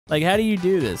Like, how do you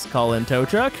do this? Call in tow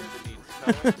truck?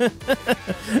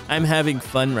 I'm having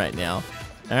fun right now.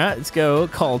 All right, let's go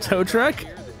call tow truck.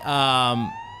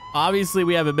 Obviously,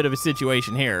 we have a bit of a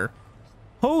situation here.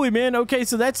 Holy man, okay,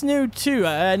 so that's new too.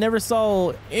 I never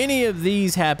saw any of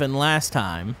these happen last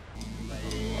time.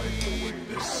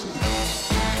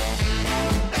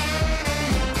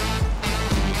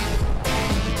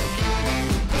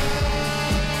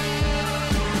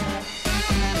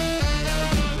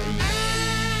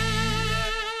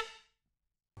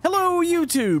 Hello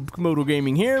YouTube, Camodo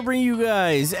Gaming here, bringing you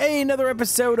guys another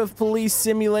episode of Police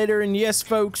Simulator, and yes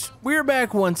folks, we're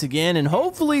back once again, and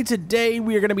hopefully today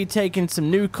we are going to be taking some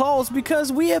new calls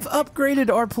because we have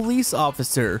upgraded our police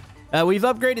officer. We've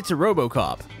upgraded to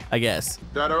RoboCop, I guess.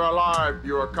 Dead or alive,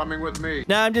 you are coming with me.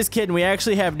 Nah, I'm just kidding, we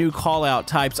actually have new call-out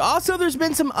types. Also, there's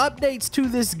been some updates to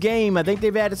this game. I think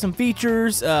they've added some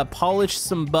features, polished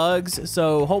some bugs,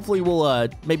 so hopefully we'll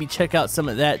maybe check out some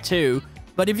of that too.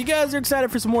 But if you guys are excited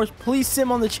for some more police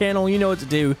sim on the channel, you know what to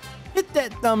do. Hit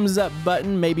that thumbs up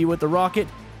button, maybe with the rocket.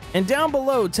 And down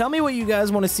below, tell me what you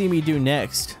guys want to see me do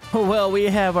next. Well, we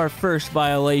have our first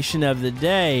violation of the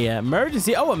day.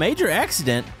 Emergency. Oh, a major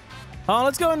accident.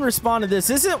 Let's go and respond to this.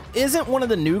 This isn't one of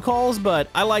the new calls, but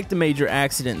I like the major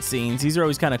accident scenes. These are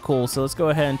always kind of cool. So let's go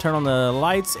ahead and turn on the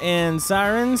lights and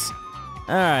sirens.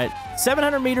 All right,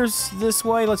 700 meters this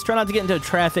way. Let's try not to get into a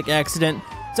traffic accident.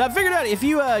 So I figured out if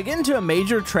you get into a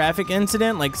major traffic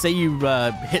incident, like say you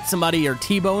hit somebody or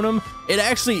T-bone them, it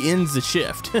actually ends the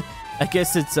shift. I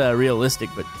guess it's realistic,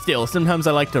 but still, sometimes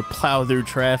I like to plow through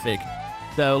traffic.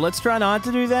 So let's try not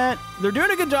to do that. They're doing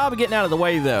a good job of getting out of the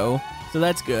way though, so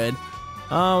that's good.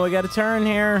 Oh, we got a turn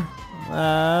here.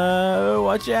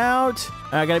 Watch out.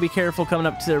 I gotta be careful coming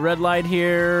up to the red light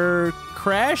here.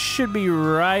 Crash should be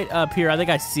right up here. I think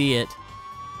I see it.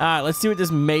 All right, let's see what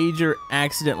this major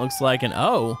accident looks like. And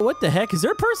oh, what the heck? Is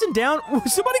there a person down?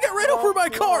 Somebody got ran over by a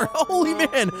car. Holy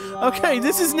man. Okay,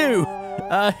 this is new.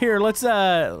 Here, let's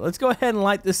go ahead and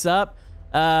light this up.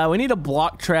 We need to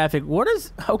block traffic. What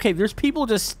is? Okay, there's people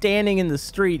just standing in the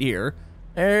street here.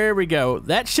 There we go.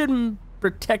 That shouldn't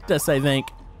protect us, I think.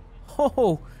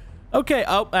 Oh, okay.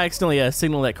 Oh, I accidentally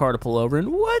signaled that car to pull over.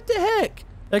 And what the heck?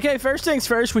 Okay, first things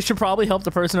first, we should probably help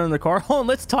the person in the car. Hold on,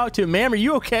 let's talk to him. Ma'am, are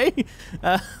you okay?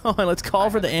 Hold on, let's call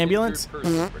for the ambulance.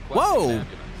 Whoa,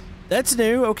 that's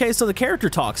new. Okay, so the character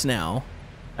talks now.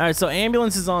 All right, so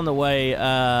ambulance is on the way.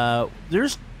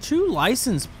 There's 2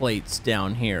 license plates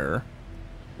down here.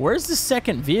 Where's the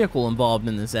second vehicle involved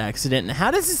in this accident? And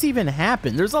how does this even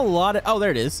happen? There's a lot of, oh,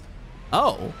 there it is.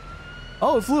 Oh,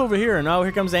 it flew over here. And oh,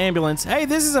 here comes the ambulance. Hey,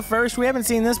 this is a first. We haven't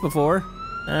seen this before.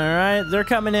 All right, they're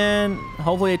coming in.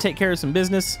 Hopefully they take care of some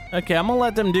business. Okay, I'm gonna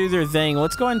let them do their thing.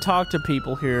 Let's go ahead and talk to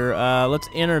people here. Let's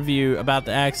interview about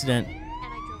the accident.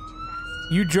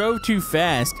 You drove too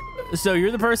fast. So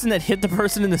you're the person that hit the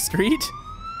person in the street?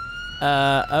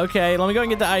 Okay, let me go and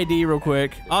get the ID real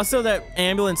quick. Also, that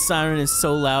ambulance siren is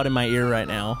so loud in my ear right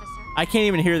now. I can't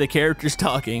even hear the characters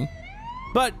talking.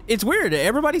 But it's weird,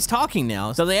 everybody's talking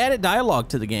now. So they added dialogue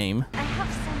to the game. I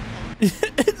have some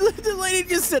pain. The lady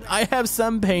just said, I have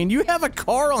some pain. You have a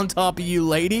car on top of you,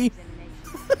 lady.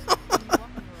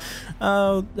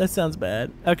 Oh, that sounds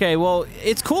bad. Okay, well,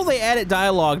 it's cool they added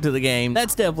dialogue to the game.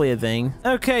 That's definitely a thing.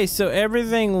 Okay, so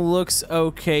everything looks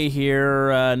okay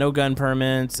here. No gun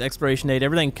permits, expiration date,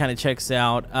 everything kind of checks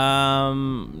out.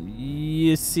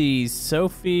 You see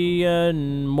Sophia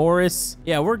Morris.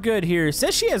 Yeah, we're good here. It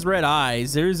says she has red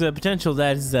eyes. There's a potential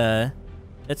that's kind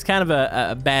of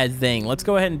a bad thing. Let's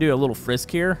go ahead and do a little frisk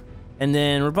here. And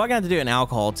then we're probably gonna have to do an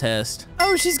alcohol test.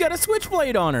 Oh, she's got a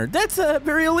switchblade on her. That's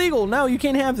very illegal. No, you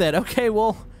can't have that. Okay,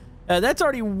 well, that's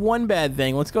already one bad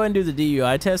thing. Let's go ahead and do the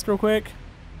DUI test real quick.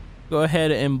 Go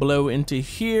ahead and blow into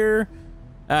here.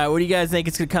 What do you guys think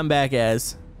it's gonna come back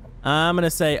as? I'm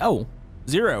gonna say, oh,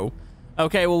 0.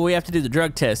 Okay, well, we have to do the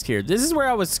drug test here. This is where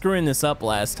I was screwing this up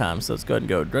last time, so let's go ahead and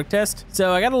go drug test.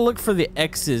 So I gotta look for the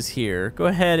X's here. Go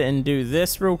ahead and do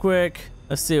this real quick.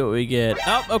 Let's see what we get.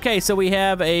 Oh, okay, so we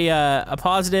have a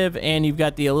positive, and you've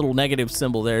got the little negative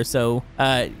symbol there, so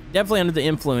definitely under the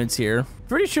influence here.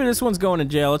 Pretty sure this one's going to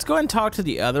jail. Let's go ahead and talk to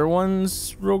the other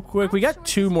ones real quick. We got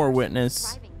 2 more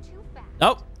witnesses.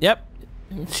 Oh, yep.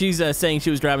 She's saying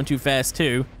she was driving too fast,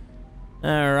 too.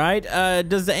 All right,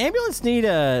 does the ambulance need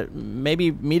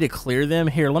maybe me to clear them?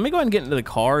 Here, let me go ahead and get into the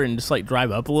car and just, like,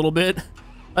 drive up a little bit.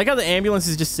 Like how the ambulance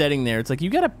is just sitting there. It's like, you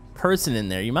got a person in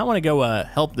there. You might want to go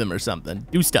help them or something.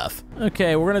 Do stuff.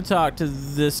 Okay, we're going to talk to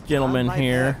this gentleman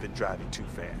here. I've been driving too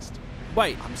fast.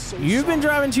 Wait, you've been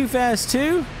driving too fast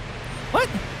too? What?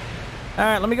 All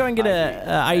right, let me go and get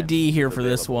a ID here for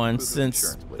this one,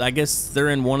 since I guess they're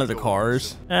in one of the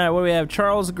cars. All right, what do we have?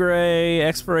 Charles Gray,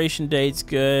 expiration date's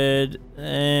good,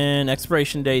 and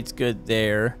expiration date's good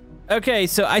there. Okay,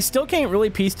 so I still can't really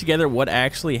piece together what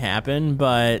actually happened,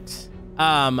 but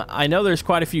I know there's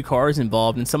quite a few cars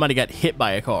involved, and somebody got hit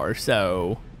by a car,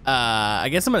 so I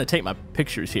guess I'm gonna take my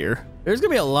pictures here. There's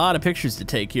gonna be a lot of pictures to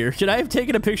take here. Should I have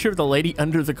taken a picture of the lady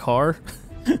under the car?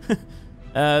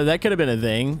 That could have been a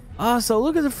thing. Oh, so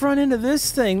look at the front end of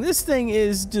this thing. This thing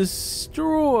is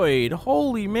destroyed.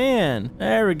 Holy man.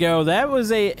 There we go. That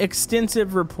was a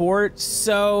extensive report.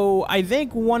 So I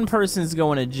think one person's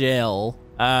going to jail.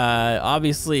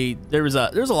 Obviously there's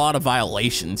a lot of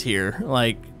violations here,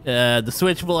 like the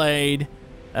switchblade,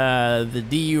 the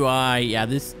DUI. Yeah,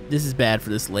 this is bad for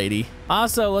this lady.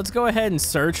 Also, let's go ahead and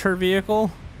search her vehicle,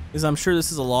 because I'm sure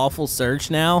this is a lawful search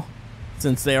now,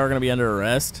 since they are going to be under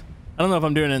arrest. I don't know if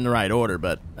I'm doing it in the right order,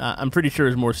 but I'm pretty sure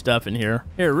there's more stuff in here.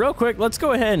 Here, real quick, let's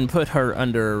go ahead and put her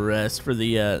under arrest for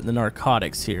the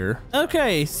narcotics here.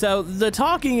 Okay, so the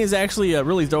talking is actually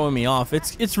really throwing me off.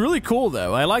 It's really cool,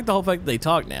 though. I like the whole fact that they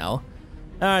talk now.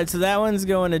 All right, so that one's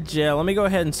going to jail. Let me go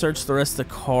ahead and search the rest of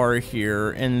the car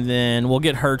here, and then we'll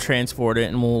get her transported,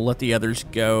 and we'll let the others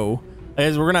go.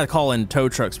 As we're going to call in tow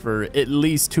trucks for at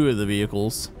least 2 of the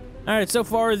vehicles. All right, so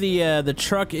far the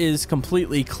truck is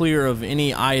completely clear of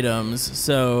any items,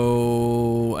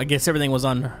 so I guess everything was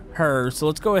on her. So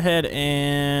let's go ahead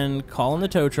and call in the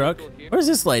tow truck. Where's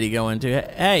this lady going to?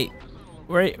 Hey,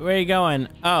 where are you going?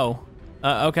 Oh,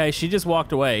 okay, she just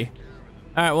walked away.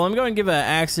 All right, well, I'm going to give an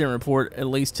accident report at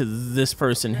least to this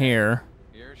person here.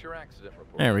 Here's your accident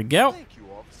report. There we go. Thank you,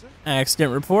 officer.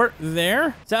 Accident report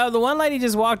there. So the one lady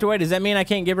just walked away. Does that mean I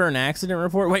can't give her an accident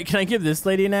report? Wait, can I give this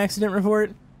lady an accident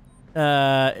report?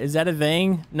 Is that a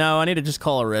thing? No, I need to just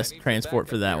call a risk transport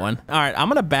for that one. All right, I'm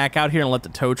gonna back out here and let the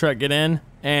tow truck get in,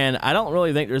 and I don't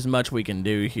really think there's much we can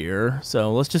do here,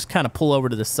 so let's just kind of pull over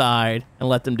to the side and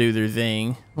let them do their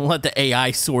thing. Let the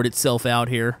AI sort itself out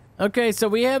here. Okay, so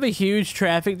we have a huge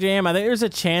traffic jam. I think there's a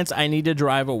chance I need to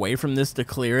drive away from this to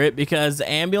clear it, because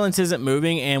the ambulance isn't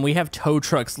moving and we have tow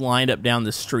trucks lined up down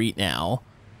the street now,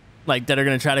 like, that are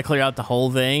going to try to clear out the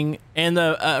whole thing. And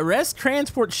the arrest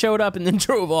transport showed up and then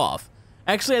drove off.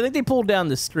 Actually, I think they pulled down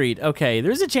the street. Okay,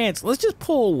 there's a chance. Let's just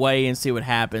pull away and see what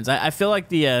happens. I feel like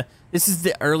this is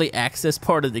the early access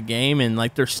part of the game, and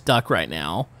like they're stuck right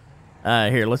now.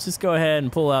 Here, let's just go ahead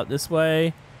and pull out this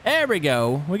way. There we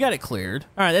go. We got it cleared.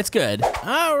 All right, that's good.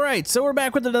 All right, so we're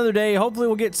back with another day. Hopefully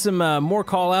we'll get some more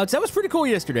call outs. That was pretty cool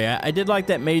yesterday. I did like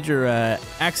that major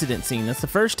accident scene. That's the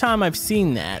first time I've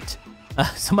seen that.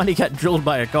 Somebody got drilled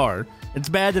by a car. It's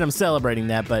bad that I'm celebrating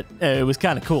that, but it was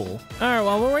kind of cool. All right,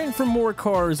 while we're waiting for more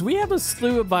cars, we have a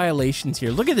slew of violations here.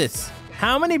 Look at this.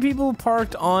 How many people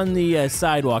parked on the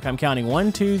sidewalk? I'm counting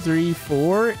 1, 2, 3,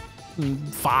 4,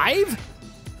 5?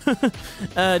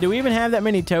 Do we even have that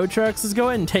many tow trucks? Let's go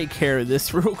ahead and take care of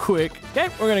this real quick. Okay,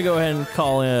 we're gonna go ahead and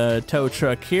call a tow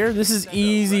truck here. This is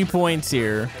easy points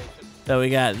here. So we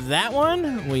got that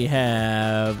one. We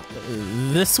have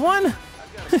this one.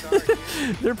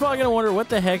 They're probably gonna wonder what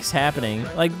the heck's happening.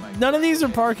 Like, none of these are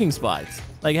parking spots.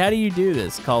 Like, how do you do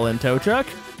this? Call in tow truck?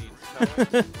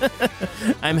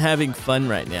 I'm having fun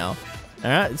right now.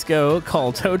 All right, let's go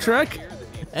call tow truck.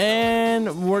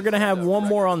 And we're gonna have one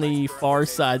more on the far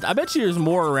side. I bet you there's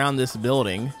more around this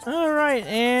building. All right,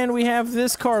 and we have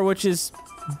this car, which is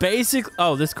basic.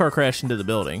 Oh, this car crashed into the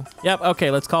building. Yep,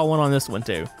 okay, let's call one on this one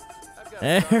too.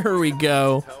 There we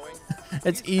go.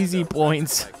 That's easy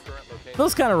points.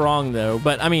 Feels kind of wrong though,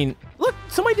 but I mean, look,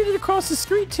 somebody did it across the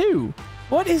street too.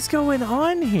 What is going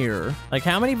on here? Like,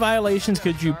 how many violations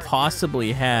could you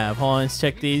possibly have? Hold on, let's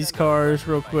check these cars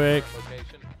real quick.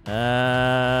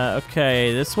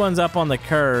 Okay, this one's up on the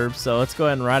curb, so let's go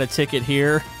ahead and write a ticket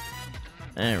here.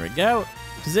 There we go.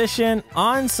 Position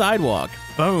on sidewalk.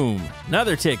 Boom.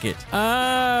 Another ticket.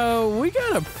 We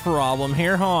got a problem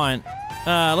here. Hold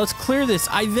on. Let's clear this.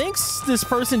 I think this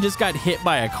person just got hit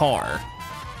by a car.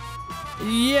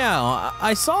 Yeah,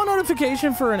 I saw a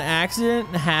notification for an accident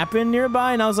happen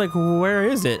nearby, and I was like, where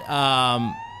is it?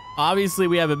 Obviously,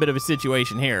 we have a bit of a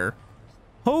situation here.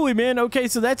 Holy man, okay,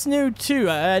 so that's new too.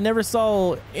 I never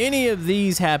saw any of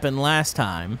these happen last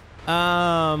time.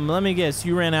 Let me guess,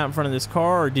 you ran out in front of this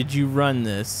car, or did you run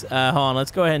this? Hold on,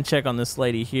 let's go ahead and check on this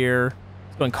lady here.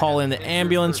 Let's go and call in the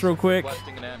ambulance real quick.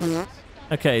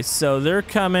 Okay, so they're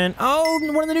coming. Oh,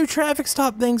 one of the new traffic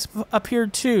stop things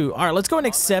appeared too. All right, let's go and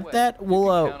accept that.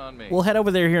 We'll head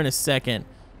over there here in a second.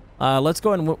 Let's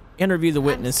go and interview the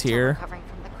witness here. Recovering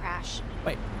from the crash.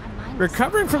 Wait,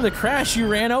 recovering from the crash? You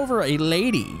ran over a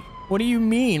lady. What do you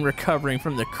mean recovering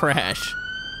from the crash?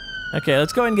 Okay,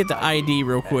 let's go ahead and get the ID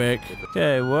real quick.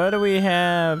 Okay, what do we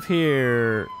have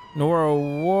here? Nora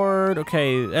Ward.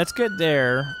 Okay, that's good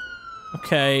there.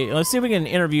 Okay, let's see if we can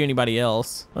interview anybody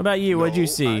else. What about you? What'd you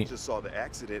see? I just saw the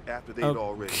accident after they'd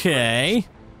already Okay.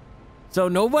 So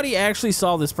nobody actually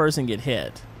saw this person get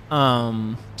hit.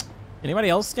 Anybody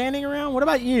else standing around? What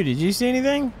about you? Did you see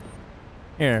anything?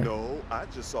 Here. No, I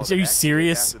just saw Are the you accident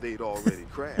serious? after they'd already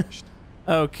crashed.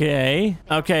 Okay.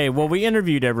 Okay, well, we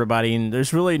interviewed everybody, and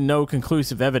there's really no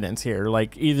conclusive evidence here.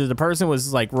 Like, either the person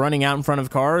was, like, running out in front of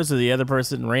cars, or the other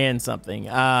person ran something.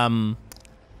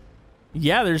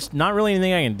 Yeah, there's not really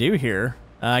anything I can do here.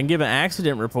 I can give an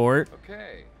accident report.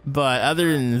 Okay. But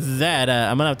other than that,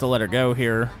 I'm gonna have to let her go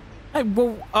here.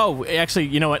 Oh, actually,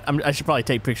 you know what? I should probably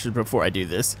take pictures before I do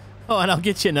this. Oh, and I'll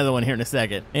get you another one here in a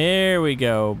second. There we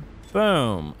go.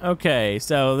 Boom. Okay,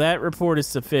 so that report is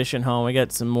sufficient, home. We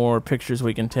got some more pictures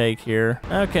we can take here.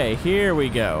 Okay, here we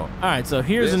go. All right, so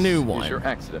here's a new one. Is your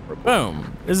accident report.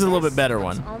 Boom. This is a little bit better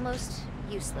one. Almost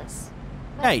useless.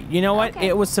 Hey, you know what? Okay.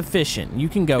 It was sufficient. You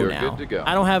can go You're now. good to go.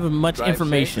 I don't have much Drive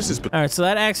information. safe. All right, so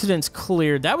that accident's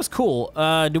cleared. That was cool.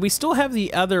 Do we still have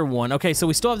the other one? Okay, so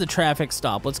we still have the traffic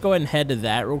stop. Let's go ahead and head to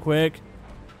that real quick.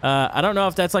 I don't know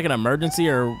if that's like an emergency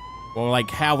or like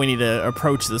how we need to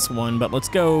approach this one, but let's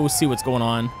go see what's going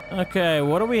on. Okay,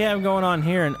 what do we have going on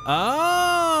here? And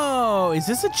oh, is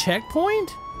this a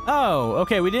checkpoint? Oh,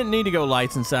 okay, we didn't need to go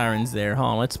lights and sirens there,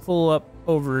 huh? Let's pull up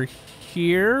over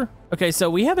here. Okay, so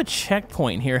we have a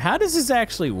checkpoint here. How does this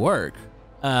actually work?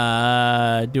 Do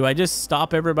I just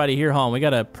stop everybody here? Hold on, we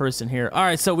got a person here. All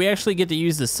right, so we actually get to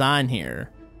use the sign here.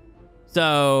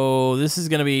 So this is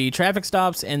gonna be traffic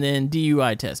stops and then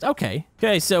DUI test. Okay.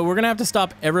 Okay, so we're gonna have to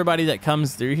stop everybody that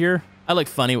comes through here. I look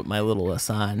funny with my little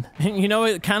sign. You know,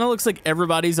 it kind of looks like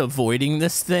everybody's avoiding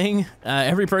this thing.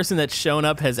 Every person that's shown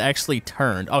up has actually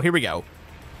turned. Oh, here we go.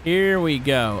 Here we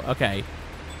go. Okay.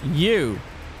 You.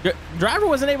 Driver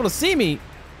wasn't able to see me.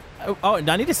 Oh,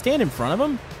 do I need to stand in front of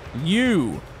him?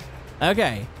 You.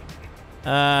 Okay.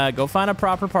 Go find a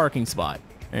proper parking spot.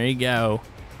 There you go.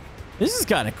 This is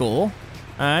kind of cool.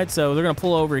 All right, so they're gonna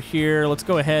pull over here. Let's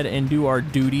go ahead and do our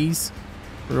duties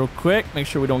real quick. Make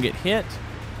sure we don't get hit.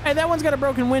 Hey, that one's got a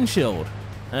broken windshield.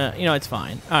 You know, it's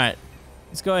fine. All right,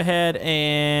 let's go ahead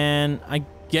and I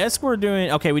guess we're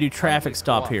doing, okay, we do traffic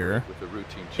stop here. With the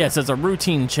routine check. Yes, it's a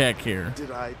routine check here.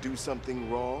 Did I do something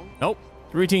wrong? Nope.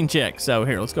 Routine check. So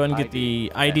here, let's go ahead and get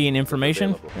the ID and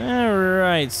information. All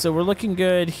right, so we're looking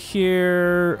good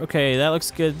here. Okay, that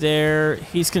looks good there.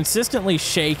 He's consistently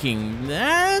shaking.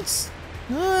 That's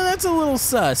a little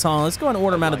sus, huh? Let's go and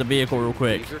order him out of the vehicle real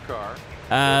quick. Leave your car.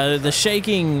 The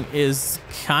shaking is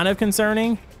kind of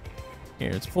concerning.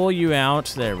 Here, let's pull you out.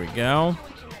 There we go.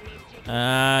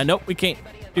 Nope, we can't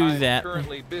do that.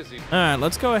 Currently busy. All right,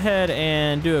 let's go ahead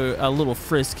and do a little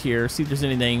frisk here, see if there's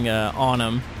anything on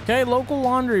him. Okay, local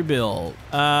laundry bill.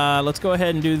 Let's go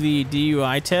ahead and do the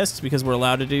DUI test because we're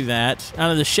allowed to do that. I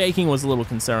know the shaking was a little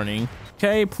concerning.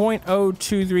 Okay,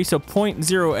 0.023, so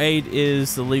 0.08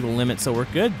 is the legal limit, so we're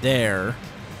good there.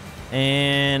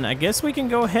 And I guess we can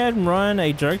go ahead and run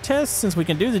a drug test since we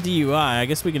can do the DUI. I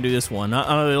guess we can do this one.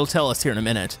 It'll tell us here in a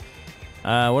minute.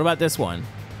 What about this one?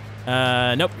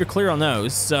 Nope, you're clear on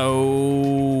those,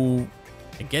 so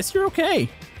I guess you're okay.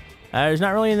 There's not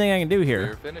really anything I can do here.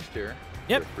 We're finished here.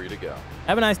 Yep. You're free to go.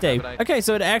 Have a nice day. Have a nice- Okay,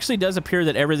 so it actually does appear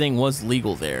that everything was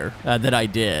legal there, that I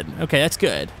did. Okay, that's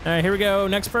good. All right, here we go.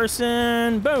 Next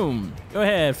person. Boom. Go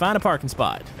ahead, find a parking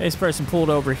spot. This person pulled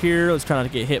over here. Let's try not to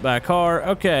get hit by a car.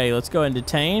 Okay, let's go ahead and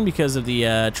detain because of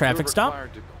the traffic You're stop.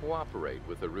 required to cooperate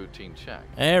with a routine check.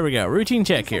 There we go. Routine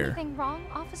check Is here. anything wrong,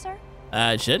 officer?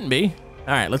 It shouldn't be.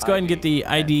 All right, let's go ahead and get the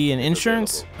ID and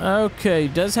insurance. Okay,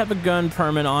 does have a gun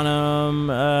permit on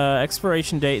him.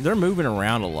 Expiration date, they're moving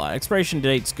around a lot. Expiration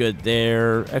date's good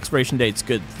there. Expiration date's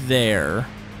good there.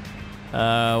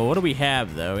 What do we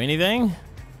have, though? Anything?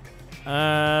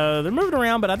 They're moving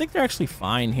around, but I think they're actually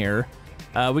fine here.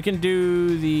 We can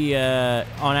do the,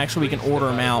 actually, we can order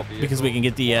them out because we can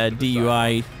get the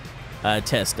DUI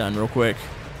test done real quick.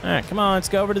 All right, come on, let's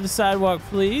go over to the sidewalk,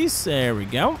 please. There we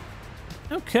go.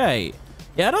 Okay.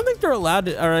 Yeah, I don't think they're allowed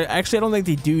to, or actually, I don't think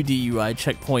they do DUI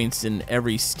checkpoints in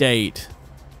every state.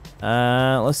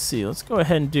 Let's see. Let's go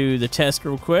ahead and do the test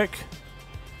real quick.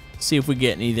 See if we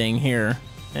get anything here.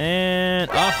 And,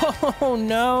 oh,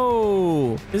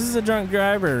 no. This is a drunk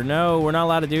driver. No, we're not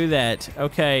allowed to do that.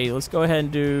 Okay, let's go ahead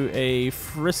and do a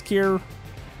frisk here.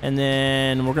 And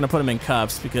then we're going to put him in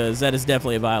cuffs because that is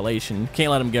definitely a violation.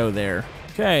 Can't let him go there.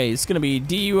 Okay, it's going to be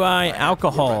DUI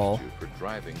alcohol.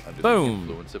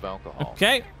 Boom.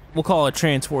 Okay, we'll call a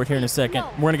transport here in a second.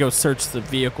 We're gonna go search the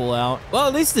vehicle out. Well,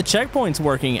 at least the checkpoint's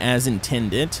working as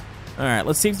intended. All right,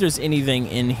 let's see if there's anything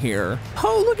in here.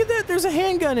 Oh, look at that. There's a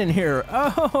handgun in here.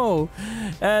 Oh,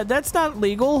 that's not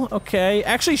legal. Okay.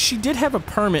 Actually, she did have a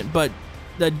permit, but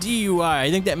the DUI, I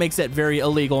think that makes that very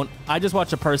illegal. I just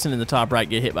watched a person in the top right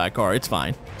get hit by a car. It's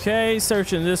fine. Okay,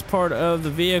 searching this part of the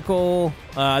vehicle.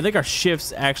 I think our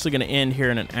shift's actually going to end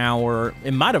here in an hour.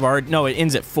 It might have already. No, it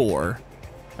ends at 4.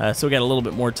 So we got a little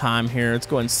bit more time here. Let's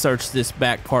go ahead and search this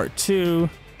back part too.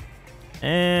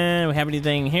 And we have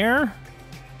anything here?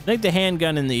 I think the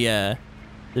handgun in the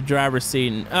driver's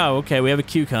seat. And, oh, okay. We have a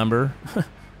cucumber,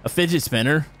 a fidget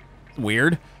spinner.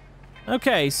 Weird.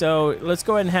 Okay, so let's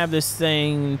go ahead and have this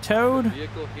thing towed,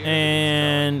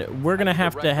 and we're gonna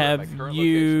have to have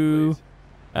you.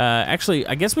 Actually,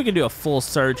 I guess we can do a full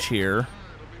search here.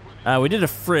 We did a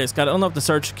frisk. I don't know if the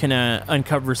search can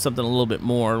uncover something a little bit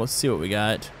more. Let's see what we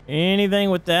got.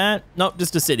 Anything with that? Nope,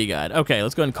 just a city guide. Okay,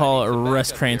 let's go ahead and call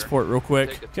arrest transport real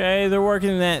quick. Okay, they're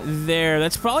working that there.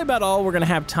 That's probably about all we're gonna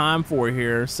have time for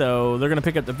here. So they're gonna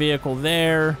pick up the vehicle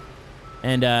there.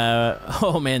 And,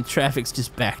 oh man, traffic's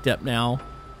just backed up now.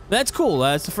 That's cool.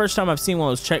 That's the first time I've seen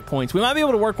one of those checkpoints. We might be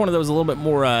able to work one of those a little bit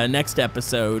more next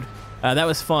episode. That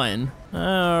was fun.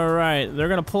 All right, they're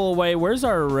going to pull away. Where's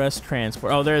our arrest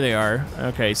transport? Oh, there they are.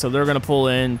 Okay, so they're going to pull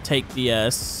in, take the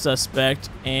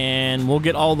suspect, and we'll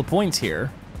get all the points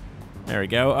here. There we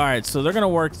go. All right, so they're going to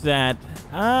work that.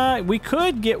 We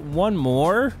could get one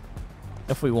more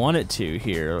if we wanted to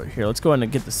here. Here, let's go ahead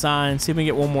and get the sign, see if we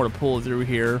can get one more to pull through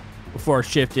here before our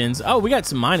shift ends. Oh, we got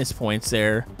some minus points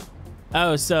there.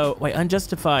 Oh, so, wait,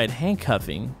 unjustified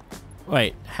handcuffing.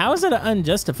 Wait, how is it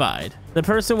unjustified? The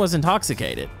person was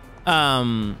intoxicated.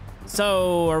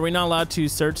 So are we not allowed to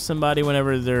search somebody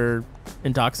whenever they're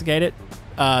intoxicated?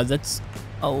 That's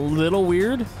a little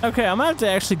weird. Okay, I'm gonna have to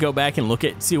actually go back and look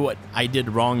at, see what I did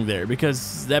wrong there,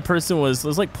 because that person was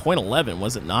like .11,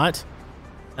 was it not?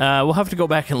 We'll have to go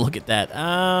back and look at that.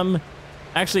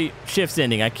 Actually, shift's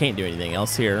ending. I can't do anything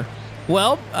else here.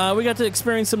 Well, we got to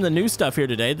experience some of the new stuff here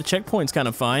today. The checkpoint's kind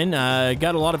of fun.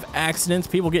 Got a lot of accidents,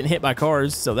 people getting hit by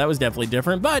cars, so that was definitely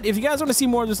different. But if you guys want to see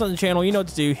more of this on the channel, you know what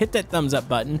to do. Hit that thumbs up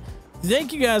button.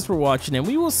 Thank you guys for watching, and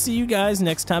we will see you guys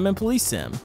next time in Police Sim.